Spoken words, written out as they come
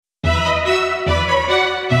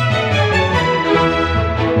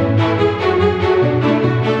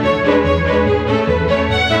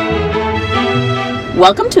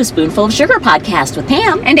Welcome to a Spoonful of Sugar podcast with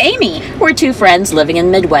Pam and Amy. We're two friends living in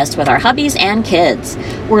the Midwest with our hubbies and kids.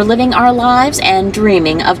 We're living our lives and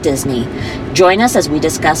dreaming of Disney. Join us as we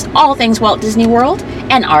discuss all things Walt Disney World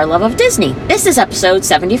and our love of Disney. This is episode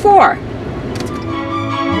 74.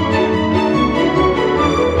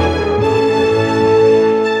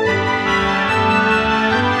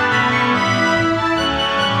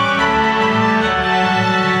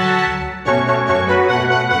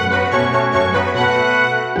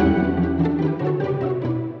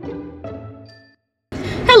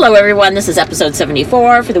 Hello everyone, this is episode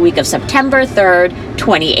 74 for the week of September 3rd,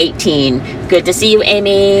 2018. Good to see you,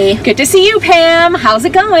 Amy. Good to see you, Pam. How's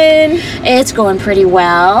it going? It's going pretty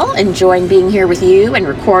well. Enjoying being here with you and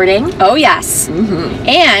recording. Oh, yes. Mm-hmm.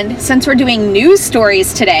 And since we're doing news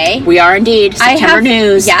stories today... We are indeed. September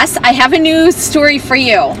news. Yes, I have a news story for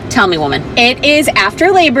you. Tell me, woman. It is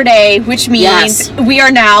after Labor Day, which means we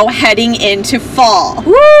are now heading into fall.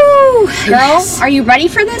 Woo! Girl, Are you ready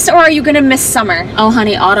for this or are you going to miss summer? Oh,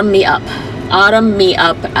 honey, autumn me up. Autumn me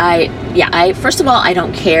up. I first of all, I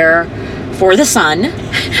don't care for the sun.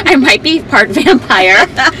 I might be part vampire.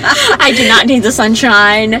 I do not need the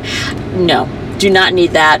sunshine. No, do not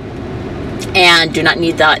need that. And do not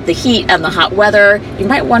need the heat and the hot weather. You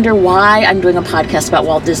might wonder why I'm doing a podcast about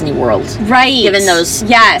Walt Disney World. Right. Given those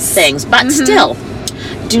things. But still,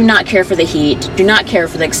 do not care for the heat. Do not care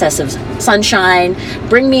for the excessive sunshine.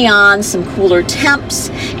 Bring me on some cooler temps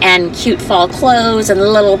and cute fall clothes and a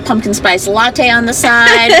little pumpkin spice latte on the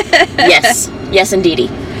side. Yes, indeedy.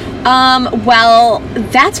 Well,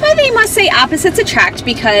 that's why they must say opposites attract,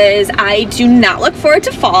 because I do not look forward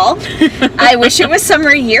to fall. I wish it was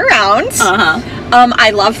summer year-round.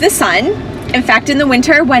 I love the sun. In fact, in the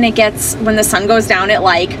winter, when the sun goes down at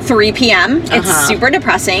like 3 p.m., it's super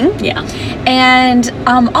depressing. Yeah. And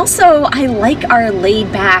also, I like our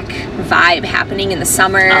laid-back vibe happening in the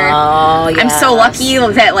summer. Oh, yes. I'm so lucky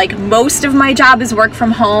that like most of my job is work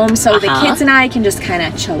from home, so the kids and I can just kind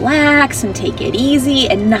of chillax and take it easy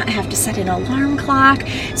and not have to set an alarm clock,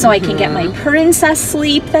 so I can get my princess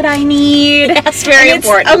sleep that I need. That's very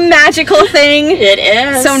important. It's a magical thing. It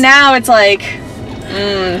is. So now it's like...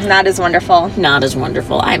 not as wonderful. Not as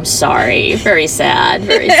wonderful. I'm sorry. Very sad.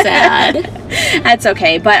 Very sad. That's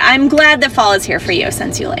okay, but I'm glad that fall is here for you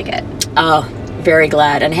since you like it. Oh, very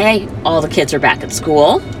glad. And hey, all the kids are back at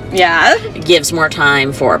school. Yeah. It gives more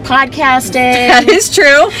time for podcasting. That is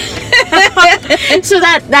true. So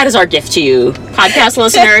that is our gift to you, podcast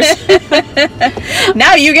listeners.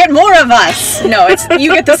 Now you get more of us. No,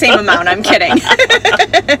 you get the same amount. I'm kidding.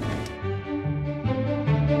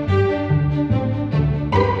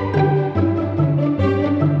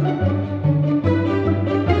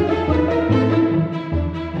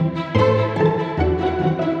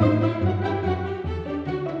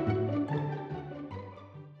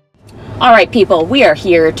 All right, people, we are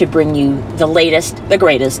here to bring you the latest, the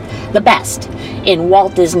greatest, the best in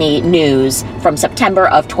Walt Disney news from September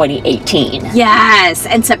of 2018. Yes,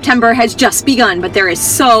 and September has just begun, but there is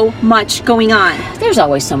so much going on. There's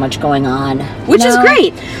always so much going on. Which is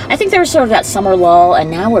great. I think there was sort of that summer lull,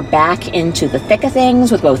 and now we're back into the thick of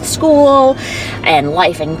things with both school and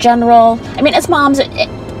life in general. I mean, as moms,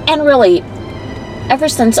 and really, ever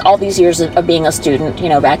since all these years of being a student,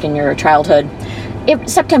 back in your childhood,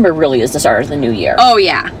 September really is the start of the new year. Oh,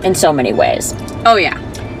 yeah. In so many ways. Oh, yeah.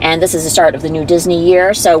 And this is the start of the new Disney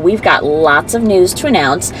year, so we've got lots of news to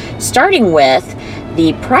announce, starting with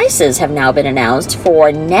the prices have now been announced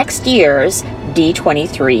for next year's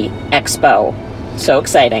D23 Expo. So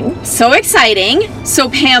exciting. So exciting. So,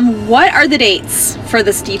 Pam, what are the dates for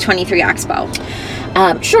this D23 Expo?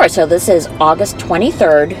 Sure. So this is August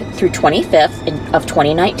 23rd through 25th of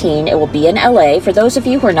 2019. It will be in LA. For those of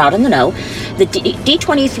you who are not in the know, the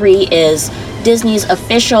D23 is Disney's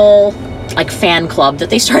official fan club that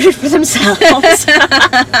they started for themselves.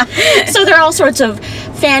 So there are all sorts of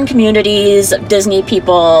fan communities, Disney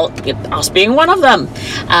people, us being one of them,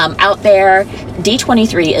 out there.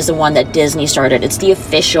 D23 is the one that Disney started. It's the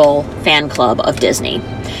official fan club of Disney.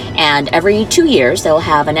 And every 2 years, they'll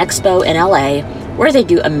have an expo in LA where they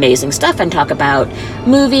do amazing stuff and talk about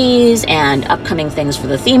movies and upcoming things for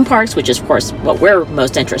the theme parks, which is, of course, what we're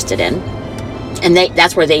most interested in. And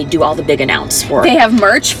that's where they do all the big announcements for it. They have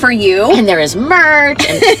merch for you. And there is merch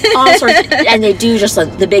and all sorts. And they do just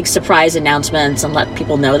the big surprise announcements and let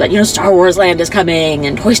people know that, Star Wars Land is coming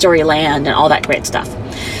and Toy Story Land and all that great stuff.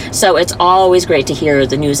 So it's always great to hear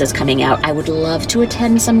the news that's coming out. I would love to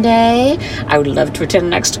attend someday. I would love to attend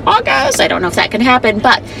next August. I don't know if that can happen,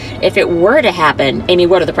 but if it were to happen, Amy,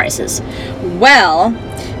 what are the prices? Well,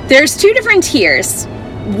 there's two different tiers.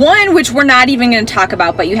 One, which we're not even going to talk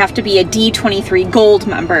about, but you have to be a D23 Gold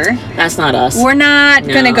member. That's not us. We're not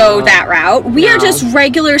going to go that route. We are No. just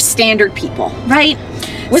regular standard people, right?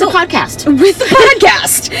 With a podcast. With the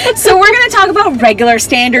podcast. So we're going to talk about regular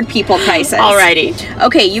standard people prices. Alrighty.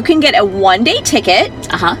 Okay, you can get a one-day ticket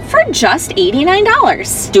for just $89.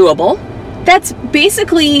 Doable. That's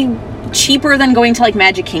basically cheaper than going to like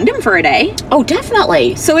Magic Kingdom for a day. Oh,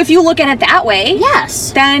 definitely. So if you look at it that way,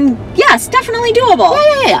 Yes. then yes, definitely doable.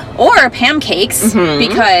 Yeah. Or pancakes,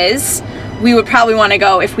 because we would probably want to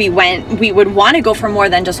go, if we went, we would want to go for more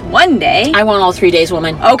than just one day. I want all 3 days,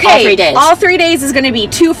 woman. Okay, All 3 days. all 3 days is going to be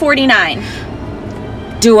 $249.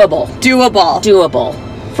 Doable. Doable.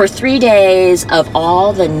 For 3 days of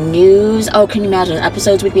all the news. Oh, can you imagine the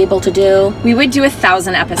episodes we'd be able to do? We would do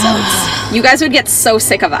 1,000 episodes. You guys would get so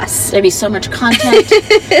sick of us. There'd be so much content,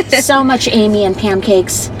 so much Amy and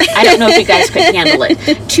pancakes. I don't know if you guys could handle it.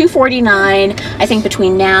 $249. I think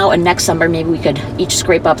between now and next summer, maybe we could each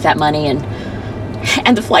scrape up that money and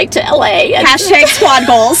the flight to LA. And Hashtag squad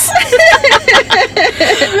goals.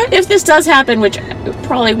 if this does happen, which it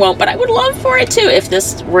probably won't, but I would love for it to. If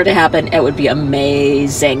this were to happen, it would be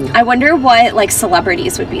amazing. I wonder what like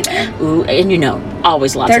celebrities would be there. Ooh, and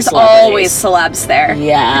always lots There's of celebrities. always celebs there.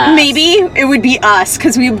 Yeah. Maybe it would be us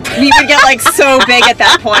because we would get like so big at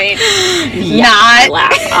that point.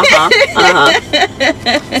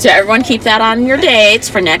 So everyone keep that on your dates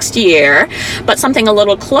for next year. But something a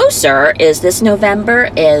little closer is this November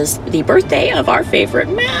is the birthday of our favorite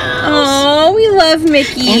mouse. Oh, we love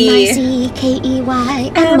Mickey.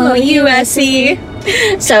 MICKEYMOUSE.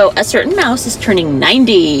 So a certain mouse is turning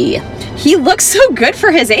 90. He looks so good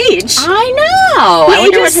for his age. I know. He I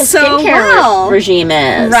wonder what ages his so skincare well. regime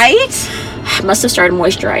is. Right? Must have started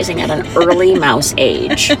moisturizing at an early mouse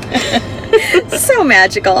age. So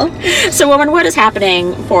magical. So, woman, what is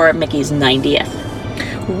happening for Mickey's 90th?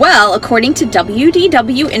 Well, according to www.info.com,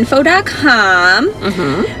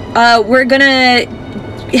 we're going to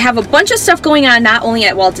have a bunch of stuff going on, not only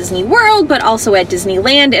at Walt Disney World, but also at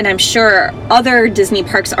Disneyland, and I'm sure other Disney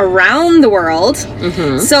parks around the world.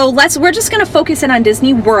 So we're just going to focus in on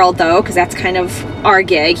Disney World, though, because that's kind of our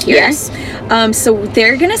gig here. Yes. So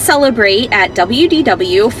they're going to celebrate at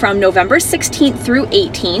WDW from November 16th through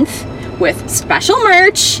 18th with special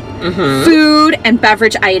merch, food, and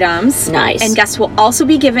beverage items. Nice. And guests will also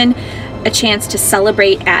be given a chance to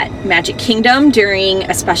celebrate at Magic Kingdom during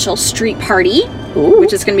a special street party,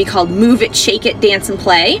 which is going to be called Move It, Shake It, Dance and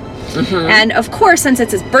Play. And of course, since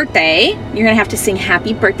it's his birthday, you're going to have to sing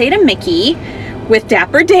Happy Birthday to Mickey with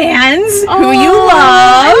Dapper Dans, who you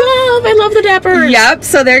love. I love the Dappers. Yep,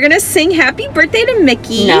 so they're going to sing Happy Birthday to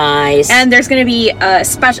Mickey. Nice. And there's going to be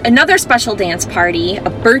another special dance party, a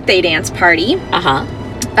birthday dance party, in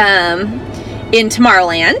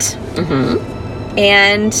Tomorrowland.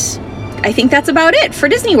 And I think that's about it for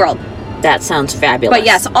Disney World. That sounds fabulous. But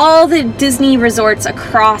yes, all the Disney resorts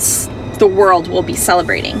across the world will be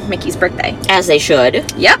celebrating Mickey's birthday. As they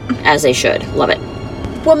should. Yep. As they should. Love it.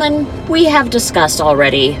 Woman, we have discussed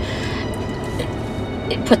already,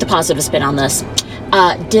 put the positive spin on this,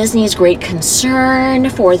 Disney's great concern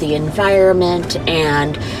for the environment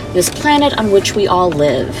and this planet on which we all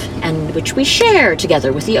live and which we share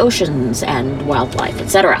together with the oceans and wildlife,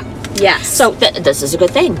 etc. Yes. So this is a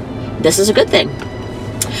good thing. This is a good thing.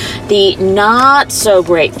 The not so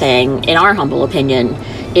great thing, in our humble opinion,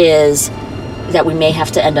 is that we may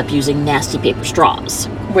have to end up using nasty paper straws.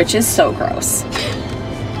 Which is so gross.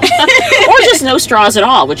 Or just no straws at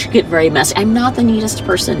all, which get very messy. I'm not the neatest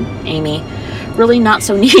person, Amy. Really not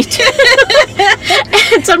so neat.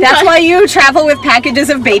 And That's why you travel with packages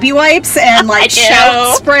of baby wipes and like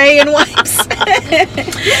shout spray and wipes.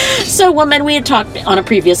 So, woman, we had talked on a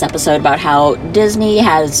previous episode about how Disney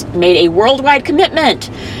has made a worldwide commitment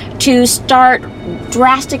to start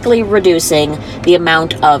drastically reducing the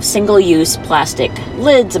amount of single-use plastic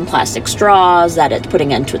lids and plastic straws that it's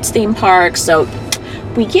putting into its theme parks. So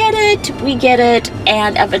we get it,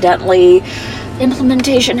 and evidently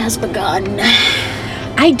implementation has begun.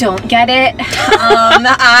 I don't get it.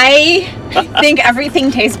 I think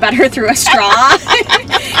everything tastes better through a straw.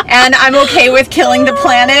 And I'm okay with killing the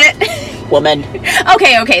planet. Woman.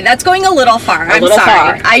 Okay, that's going a little far. I'm little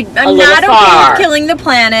sorry. far. I'm A little not okay far. with killing the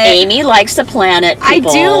planet. Amy likes the planet,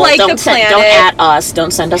 people. I do like don't the planet. Don't at us.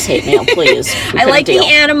 Don't send us hate mail, please. I like the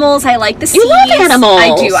animals. I like the seeds. You love animals.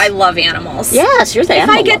 I do. I love animals. Yes, you're the If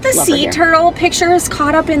animal I get the lover sea here. turtle pictures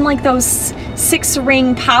caught up in like those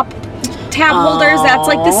 6-ring pop tab holders, that's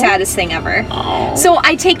like the saddest thing ever. So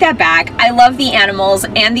I take that back. I love the animals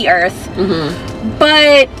and the earth.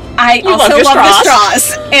 But I You also your love the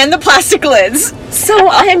straws and the plastic lids. So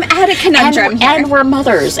I'm at a conundrum here. And we're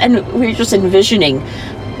mothers, and we're just envisioning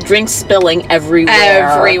drinks spilling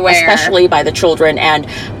everywhere, especially by the children, and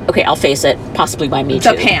okay, I'll face it, possibly by me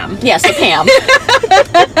too. The Pam. Yes, the Pam.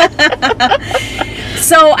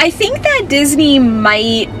 So I think that Disney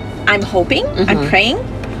might, I'm hoping, I'm praying,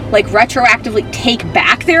 like retroactively take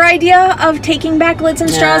back their idea of taking back lids and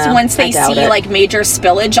straws once they see like major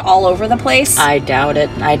spillage all over the place. I doubt it.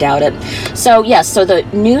 So yes, so the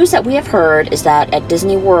news that we have heard is that at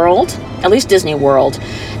Disney World, at least Disney World,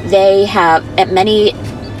 they have at many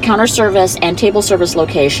counter service and table service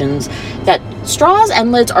locations that straws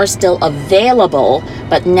and lids are still available,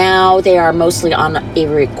 but now they are mostly on a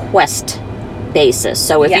request basis.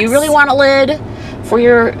 So if you really want a lid for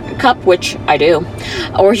your cup, which I do,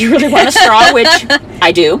 or you really want a straw, which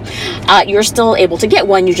I do, you're still able to get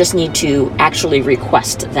one. You just need to actually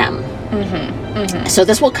request them. So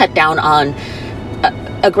this will cut down on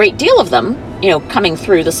a great deal of them, coming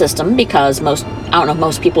through the system, because most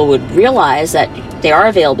people would realize that they are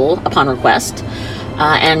available upon request,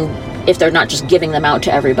 and if they're not just giving them out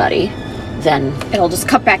to everybody, then it'll just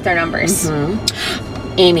cut back their numbers.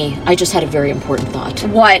 Amy, I just had a very important thought.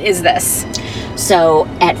 What is this? So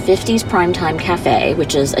at 50's Primetime Cafe,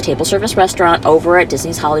 which is a table service restaurant over at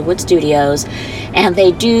Disney's Hollywood Studios, and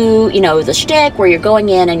they do, the shtick where you're going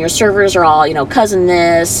in and your servers are all, cousin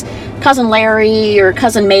this, cousin Larry, or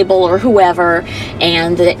cousin Mabel, or whoever,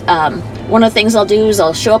 and one of the things they'll do is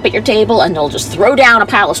they'll show up at your table and they'll just throw down a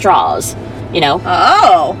pile of straws.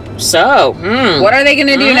 Oh. So, what are they going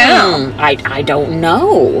to do now? I don't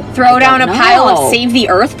know. Throw down a pile of Save the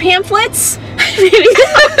Earth pamphlets?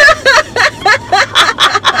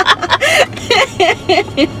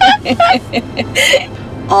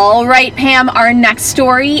 All right, Pam, our next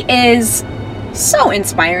story is so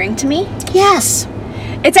inspiring to me. Yes.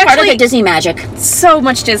 It's actually part of the Disney magic. So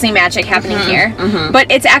much Disney magic happening here.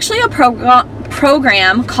 But it's actually a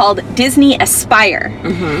program called Disney Aspire.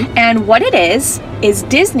 And what it is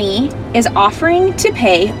Disney is offering to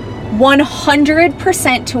pay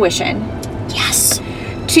 100% tuition. Yes.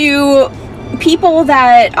 To people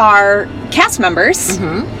that are cast members.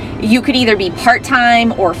 You could either be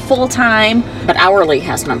part-time or full-time. But hourly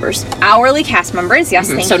cast members. Hourly cast members, yes.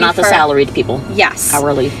 Thank you. So not the salaried people. Yes.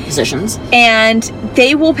 Hourly positions. And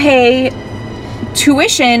they will pay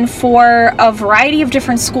tuition for a variety of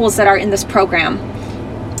different schools that are in this program.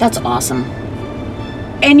 That's awesome.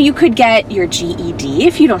 And you could get your GED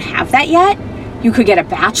if you don't have that yet. You could get a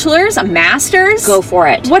bachelor's, a master's. Go for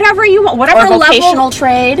it. Whatever you want. Whatever level. Or vocational level,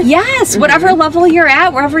 trade. Yes. Whatever level you're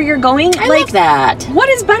at, wherever you're going. I love that. What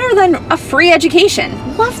is better than a free education?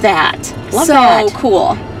 Love that. Love so that. So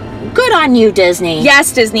cool. Good on you, Disney.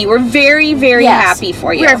 Yes, Disney. We're very, very happy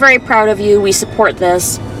for you. We're very proud of you. We support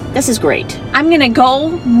this. This is great. I'm going to go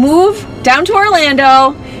move down to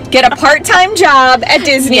Orlando, get a part-time job at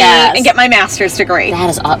Disney, and get my master's degree. That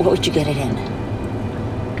is what would you get it in?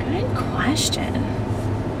 Good question.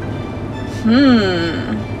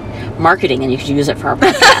 Marketing, and you could use it for our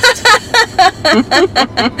podcast.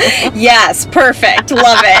 Yes, perfect.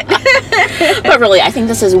 Love it. But really, I think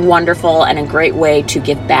this is wonderful and a great way to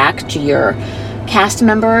give back to your cast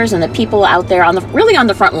members and the people out there on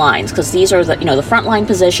the front lines, because these are the the frontline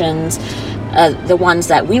positions, the ones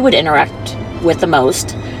that we would interact with the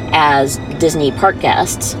most as Disney park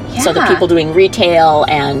guests. Yeah. So the people doing retail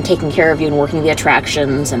and taking care of you and working the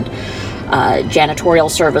attractions and janitorial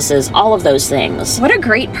services, all of those things. What a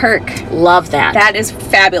great perk. Love that. That is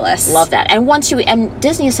fabulous. Love that. And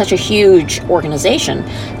Disney is such a huge organization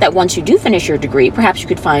that once you do finish your degree, perhaps you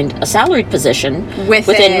could find a salaried position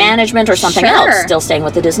within management or something else, still staying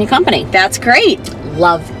with the Disney company. That's great.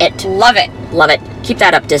 Love it. Love it. Love it. Keep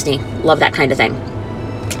that up, Disney. Love that kind of thing.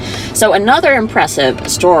 So another impressive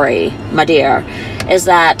story, my dear, is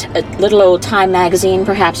that little old Time magazine,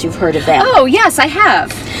 perhaps you've heard of them. Oh, yes, I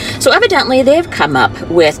have. So evidently they've come up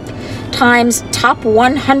with Time's top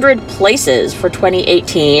 100 places for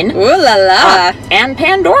 2018. Ooh la la. And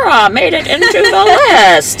Pandora made it into the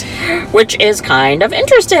list, which is kind of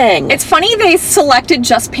interesting. It's funny they selected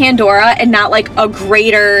just Pandora and not like a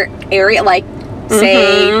greater area, like,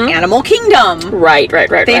 say, Animal Kingdom. Right.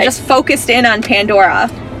 They just focused in on Pandora.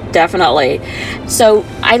 Definitely. So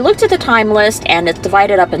I looked at the Time list, and it's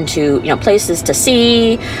divided up into places to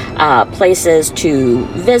see, places to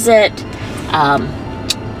visit,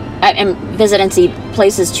 and visit and see,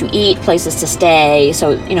 places to eat, places to stay.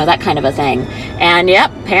 So that kind of a thing. And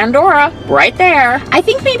yep, Pandora right there. I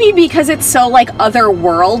think maybe because it's so like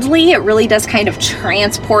otherworldly, it really does kind of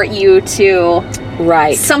transport you to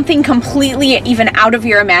Right. something completely even out of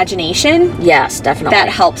your imagination, Yes, definitely. that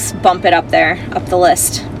helps bump it up there, up the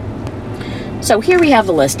list. So here we have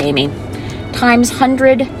the list, Amy. Times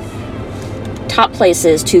 100 top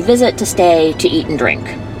places to visit, to stay, to eat and drink.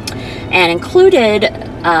 And included,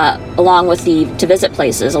 along with the to visit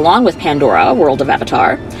places, along with Pandora, World of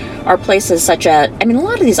Avatar, are places such as, I mean, a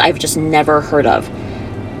lot of these I've just never heard of.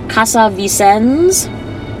 Casa Vicens,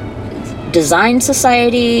 Design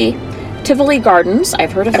Society, Tivoli Gardens,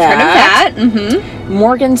 I've heard of that. Heard of that. Mm-hmm.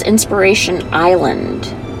 Morgan's Inspiration Island.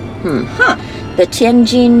 Huh. The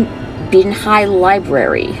Tianjin Binhai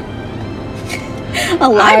Library. A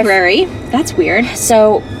library. That's weird.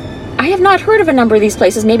 So, I have not heard of a number of these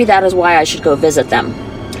places. Maybe that is why I should go visit them.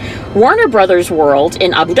 Warner Brothers World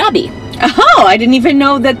in Abu Dhabi. Oh, I didn't even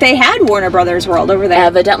know that they had Warner Brothers World over there.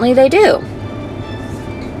 Evidently they do.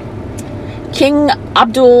 King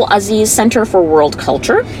Abdul Aziz Center for World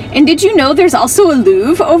Culture. And did you know there's also a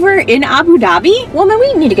Louvre over in Abu Dhabi? Well, then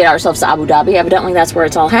we need to get ourselves to Abu Dhabi. Evidently that's where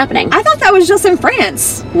it's all happening. I thought that was just in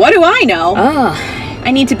France. What do I know? I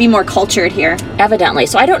need to be more cultured here. Evidently.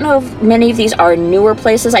 So I don't know if many of these are newer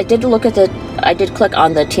places. I did click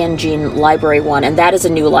on the Tianjin Library one, and that is a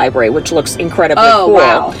new library, which looks incredibly cool.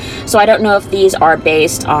 Wow. So I don't know if these are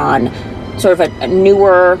based on sort of a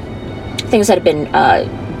newer things that have been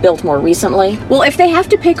built more recently. Well, if they have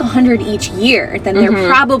to pick 100 each year, then they're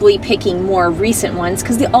probably picking more recent ones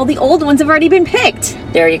because all the old ones have already been picked.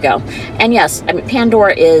 There you go. And yes, I mean,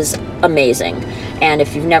 Pandora is amazing. And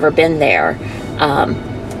if you've never been there,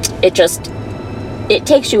 it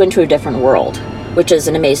takes you into a different world, which is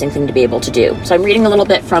an amazing thing to be able to do. So I'm reading a little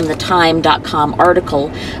bit from the Time.com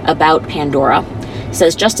article about Pandora. It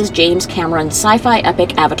says, just as James Cameron's sci-fi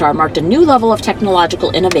epic Avatar marked a new level of technological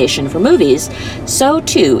innovation for movies, so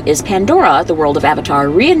too is Pandora, the world of Avatar,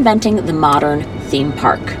 reinventing the modern theme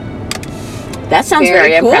park. That sounds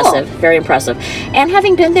very cool. impressive. Very impressive. And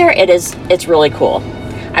having been there, it's really cool.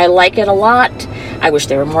 I like it a lot. I wish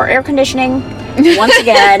there were more air conditioning. Once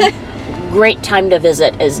again, great time to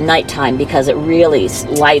visit is nighttime because it really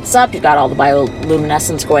lights up. You've got all the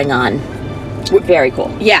bioluminescence going on. Very cool.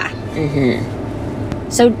 Yeah.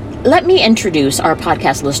 So let me introduce our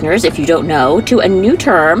podcast listeners, if you don't know, to a new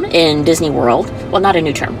term in Disney World. Well, not a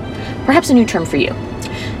new term. Perhaps a new term for you.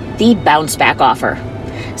 The bounce back offer.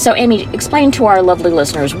 So Amy, explain to our lovely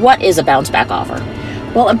listeners, what is a bounce back offer?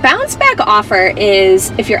 Well, a bounce back offer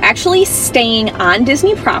is if you're actually staying on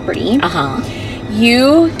Disney property,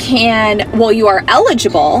 you are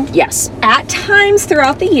eligible, yes, at times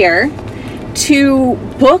throughout the year to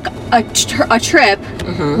book a trip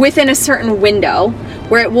within a certain window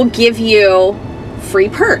where it will give you free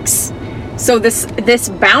perks. So this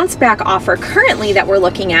bounce back offer currently that we're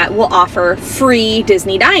looking at will offer free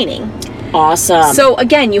Disney dining. Awesome. So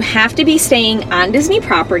again, you have to be staying on Disney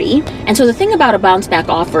property. And so the thing about a bounce back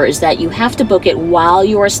offer is that you have to book it while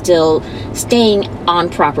you are still staying on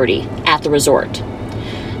property at the resort.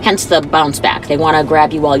 Hence the bounce back. They want to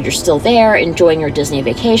grab you while you're still there, enjoying your Disney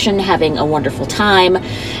vacation, having a wonderful time.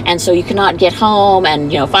 And so you cannot get home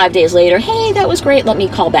and, 5 days later, hey, that was great, let me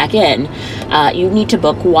call back in. You need to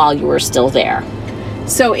book while you are still there.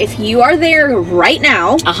 So if you are there right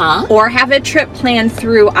now, or have a trip planned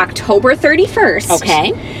through October 31st,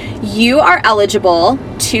 okay, you are eligible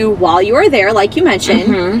to, while you are there, like you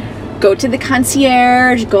mentioned, go to the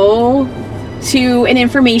concierge, go to an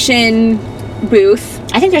information booth.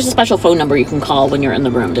 I think there's a special phone number you can call when you're in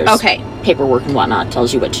the room. There's paperwork and whatnot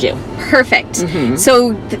tells you what to do. Perfect.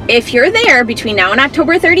 So if you're there between now and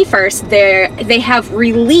October 31st, they have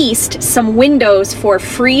released some windows for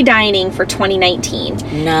free dining for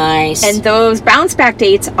 2019. Nice. And those bounce back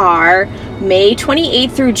dates are May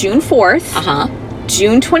 28th through June 4th,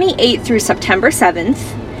 June 28th through September 7th,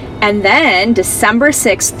 and then December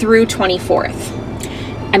 6th through 24th.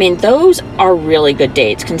 I mean, those are really good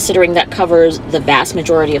dates, considering that covers the vast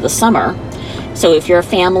majority of the summer. So if you're a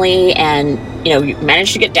family and, you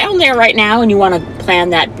manage to get down there right now and you want to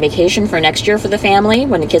plan that vacation for next year for the family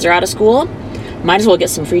when the kids are out of school, might as well get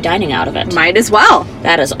some free dining out of it. Might as well.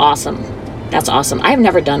 That is awesome. That's awesome. I've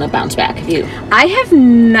never done a bounce back. Have you? I have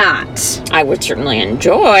not. I would certainly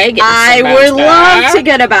enjoy getting some I bounce would back. love to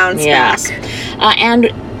get a bounce yes. back. And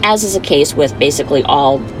as is the case with basically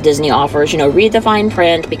all Disney offers, read the fine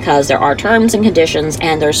print because there are terms and conditions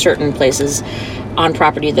and there are certain places on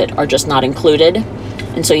property that are just not included.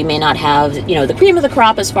 And so you may not have, the cream of the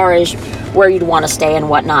crop as far as where you'd want to stay and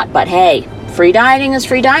whatnot. But hey, free dining is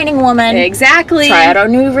free dining, woman. Exactly. Try out our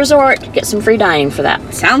new resort. Get some free dining for that.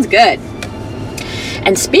 Sounds good.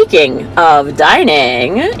 And speaking of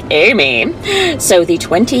dining, Amy, so the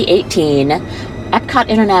 2018 Epcot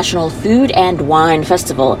International Food and Wine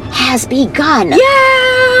Festival has begun.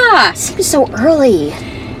 Yeah! Seems so early.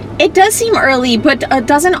 It does seem early, but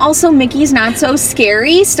doesn't also Mickey's Not So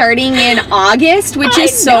Scary starting in August, which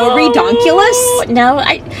is so redonkulous? No,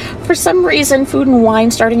 for some reason, Food and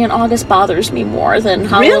Wine starting in August bothers me more than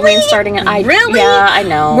Halloween starting in... Really? Yeah, I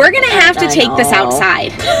know. We're going to have to take this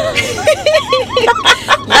outside.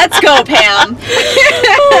 Let's go, Pam.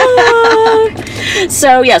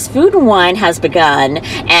 So, yes, Food and Wine has begun,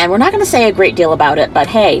 and we're not going to say a great deal about it, but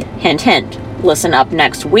hey, hint, hint. Listen up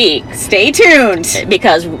next week. Stay tuned.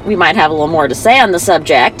 Because we might have a little more to say on the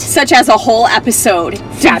subject. Such as a whole episode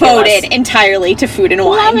devoted entirely to food and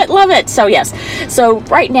wine. Love it. So yes. So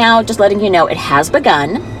right now, just letting you know, it has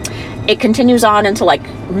begun. It continues on until like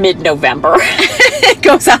mid-November. It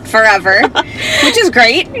goes on forever, which is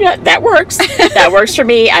great. Yeah, that works. That works for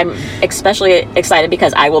me. I'm especially excited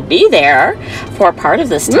because I will be there for part of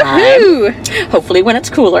this time. Woohoo! Hopefully when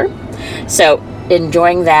it's cooler. So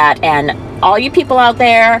enjoying that, and all you people out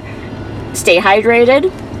there, stay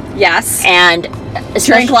hydrated. Yes. And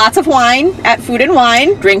drink lots of wine at Food and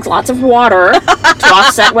Wine. Drink lots of water to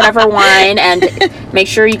offset whatever wine, and make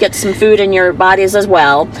sure you get some food in your bodies as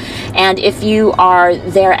well. And if you are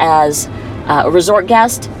there as a resort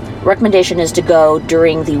guest, recommendation is to go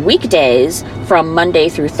during the weekdays from Monday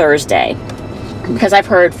through Thursday. Because I've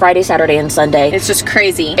heard Friday, Saturday, and Sunday. It's just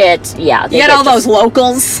crazy. You get all those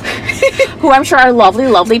locals. Who I'm sure are lovely,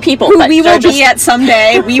 lovely people. Who we will be at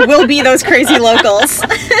someday. We will be those crazy locals.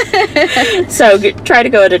 So try to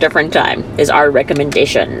go at a different time is our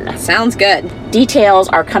recommendation. Sounds good. Details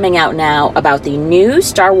are coming out now about the new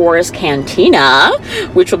Star Wars Cantina,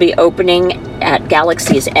 which will be opening at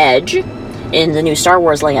Galaxy's Edge in the new Star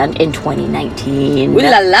Wars land in 2019. Ooh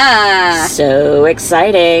la la! So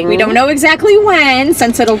exciting. We don't know exactly when,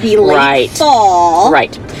 since it'll be late fall.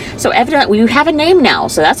 Right. So evidently we have a name now,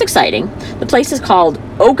 so that's exciting. The place is called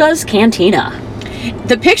Oga's Cantina.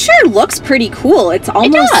 The picture looks pretty cool. It's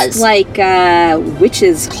almost like a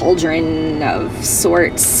witch's cauldron of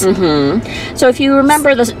sorts. Mm-hmm. So if you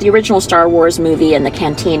remember the original Star Wars movie and the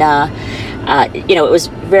Cantina, it was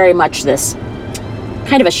very much this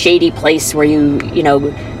kind of a shady place where you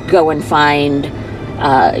go and find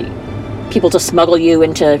people to smuggle you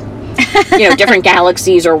into different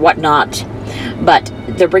galaxies or whatnot. But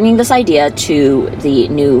they're bringing this idea to the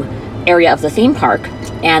new area of the theme park,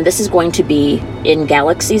 and this is going to be in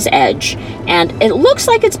Galaxy's Edge. And it looks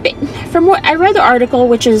like from what I read the article,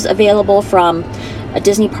 which is available from a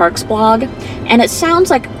Disney Parks blog, and it sounds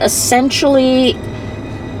like essentially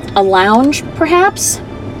a lounge, perhaps.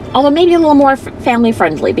 Although maybe a little more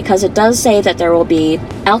family-friendly, because it does say that there will be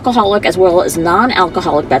alcoholic as well as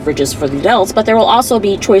non-alcoholic beverages for the adults, but there will also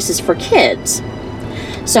be choices for kids.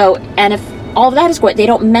 So, and if all of that is great, they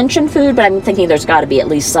don't mention food, but I'm thinking there's got to be at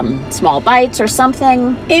least some small bites or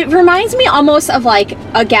something. It reminds me almost of like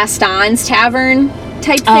a Gaston's Tavern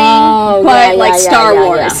type thing, Star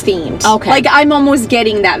Wars themed. Okay. Like I'm almost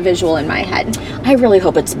getting that visual in my head. I really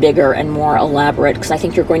hope it's bigger and more elaborate, because I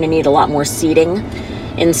think you're going to need a lot more seating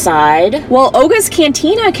inside. Well, Oga's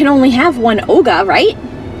Cantina can only have one Oga, right?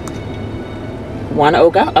 One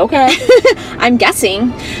Oga? Okay. I'm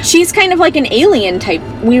guessing. She's kind of like an alien type.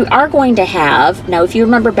 We are going to have, now if you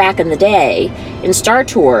remember back in the day, in Star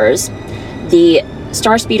Tours, the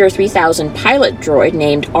Starspeeder 3000 pilot droid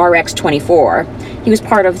named RX-24, he was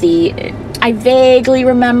part of I vaguely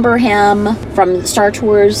remember him from the Star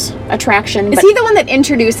Tours attraction. Is he the one that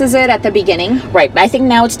introduces it at the beginning? Right. I think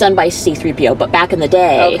now it's done by C-3PO, but back in the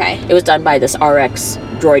day, it was done by this RX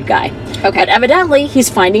droid guy. Okay. But evidently, he's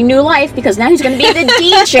finding new life, because now he's going to be the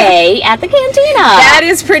DJ at the cantina. That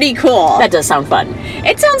is pretty cool. That does sound fun.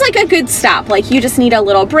 It sounds like a good stop. Like, you just need a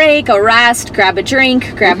little break, a rest, grab a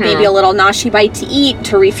drink, grab maybe a little nashi bite to eat,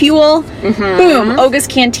 to refuel. Mm-hmm. Boom, Oga's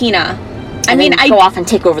Cantina. I go off and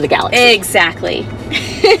take over the galaxy. Exactly.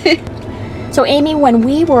 So, Amy, when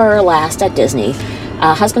we were last at Disney,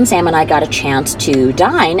 husband Sam and I got a chance to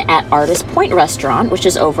dine at Artist Point Restaurant, which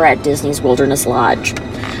is over at Disney's Wilderness Lodge.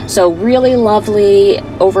 So, really lovely,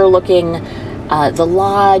 overlooking the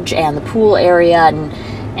lodge and the pool area,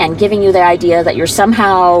 and giving you the idea that you're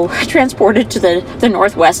somehow transported to the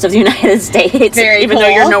northwest of the United States, even though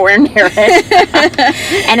you're nowhere near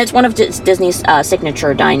it. And it's one of Disney's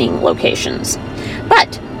signature dining locations.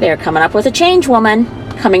 But they're coming up with a change, woman.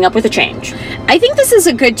 Coming up with a change. I think this is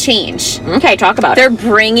a good change. Okay, talk about it. They're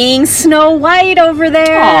bringing Snow White over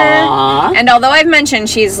there. Aww. And although I've mentioned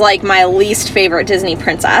she's like my least favorite Disney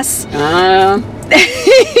princess,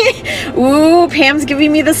 Ooh, Pam's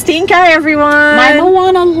giving me the stink eye, everyone. My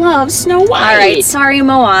Moana loves Snow White. All right, sorry,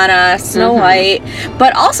 Moana, Snow White.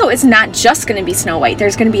 But also, it's not just going to be Snow White.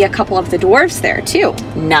 There's going to be a couple of the dwarves there, too.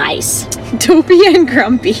 Nice. Dopey and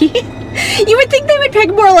Grumpy. You would think they would pick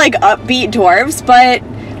more, like, upbeat dwarves, but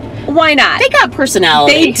why not? They got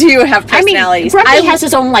personality. They do have personalities. I mean, Grumpy has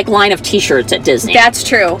his own, like, line of t-shirts at Disney. That's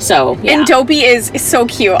true. So, yeah. And Dopey is so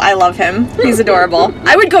cute. I love him. He's adorable.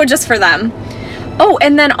 I would go just for them. Oh,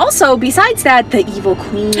 and then also, besides that, the evil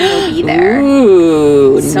queen will be there.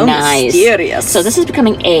 Ooh, so nice. Mysterious. So this is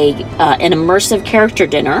becoming an immersive character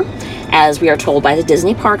dinner, as we are told by the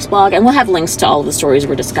Disney Parks blog, and we'll have links to all of the stories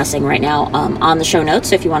we're discussing right now on the show notes,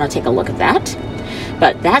 so if you want to take a look at that.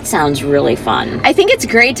 But that sounds really fun. I think it's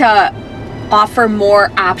great to offer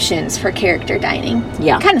more options for character dining.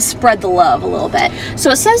 Yeah. Kind of spread the love a little bit.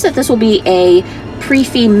 So it says that this will be a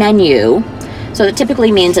pre-fee menu. So that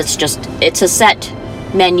typically means it's a set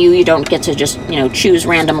menu. You don't get to just, choose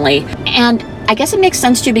randomly. And I guess it makes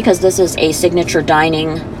sense too because this is a signature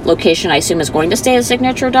dining location. I assume is going to stay as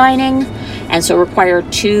signature dining, and so require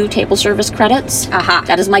 2 table service credits. Aha.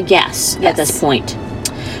 That is my guess at this point,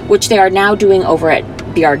 which they are now doing over at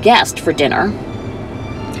Be Our Guest for dinner.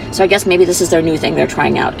 So I guess maybe this is their new thing they're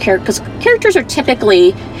trying out. Because characters are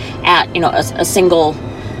typically at a single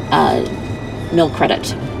meal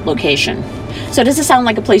credit location. So does it sound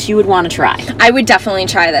like a place you would want to try? I would definitely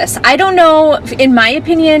try this. I don't know, in my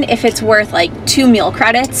opinion, if it's worth like 2 meal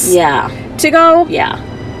credits to go. Yeah.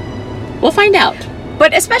 We'll find out.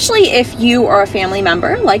 But especially if you or a family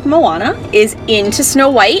member, like Moana, is into Snow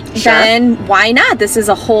White, then why not? This is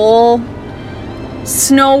a whole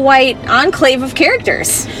Snow White enclave of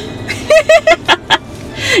characters.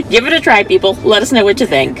 Give it a try, people. Let us know what you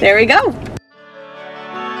think. There we go.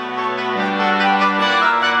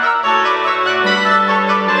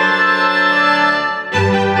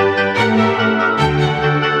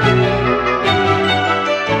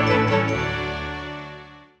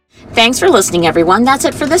 Thanks for listening, everyone. That's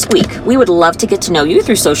it for this week. We would love to get to know you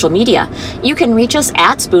through social media. You can reach us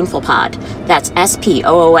at SpoonfulPod. That's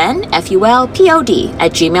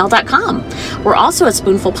SpoonfulPod@gmail.com. We're also at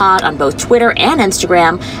SpoonfulPod on both Twitter and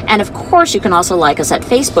Instagram. And of course, you can also like us at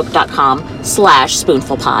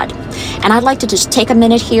Facebook.com/SpoonfulPod. And I'd like to just take a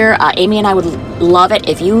minute here. Amy and I would love it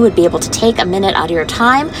if you would be able to take a minute out of your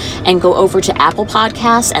time and go over to Apple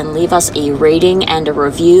Podcasts and leave us a rating and a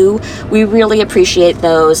review. We really appreciate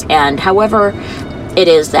those. And however it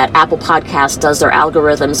is that Apple Podcasts does their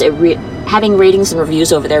algorithms, having ratings and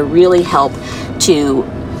reviews over there really help to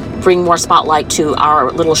bring more spotlight to our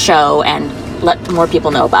little show and let more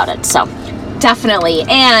people know about it. So definitely.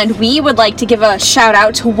 And we would like to give a shout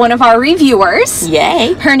out to one of our reviewers.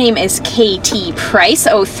 Yay. Her name is KT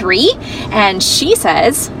Price03, and she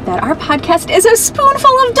says that our podcast is a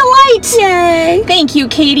spoonful of delight. Yay. Thank you,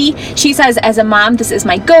 Katie. She says, as a mom, this is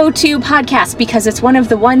my go-to podcast because it's one of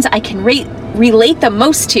the ones I can relate the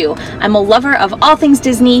most to. I'm a lover of all things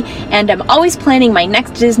Disney, and I'm always planning my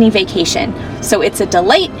next Disney vacation. So it's a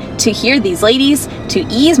delight to hear these ladies to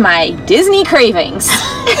ease my Disney cravings.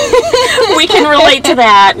 We can relate to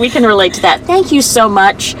that. Thank you so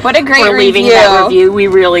much. What a great for leaving review. That review. We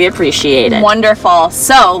really appreciate it. Wonderful.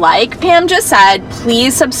 So, like Pam just said,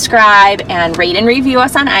 please subscribe and rate and review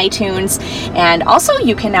us on iTunes. And also,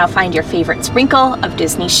 you can now find your favorite sprinkle of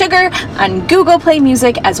Disney sugar on Google Play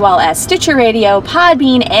Music, as well as Stitcher Radio,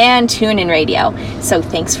 Podbean, and TuneIn Radio. So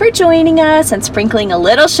thanks for joining us and sprinkling a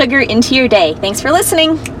little sugar into your day. Thanks for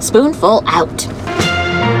listening. Spoonful out.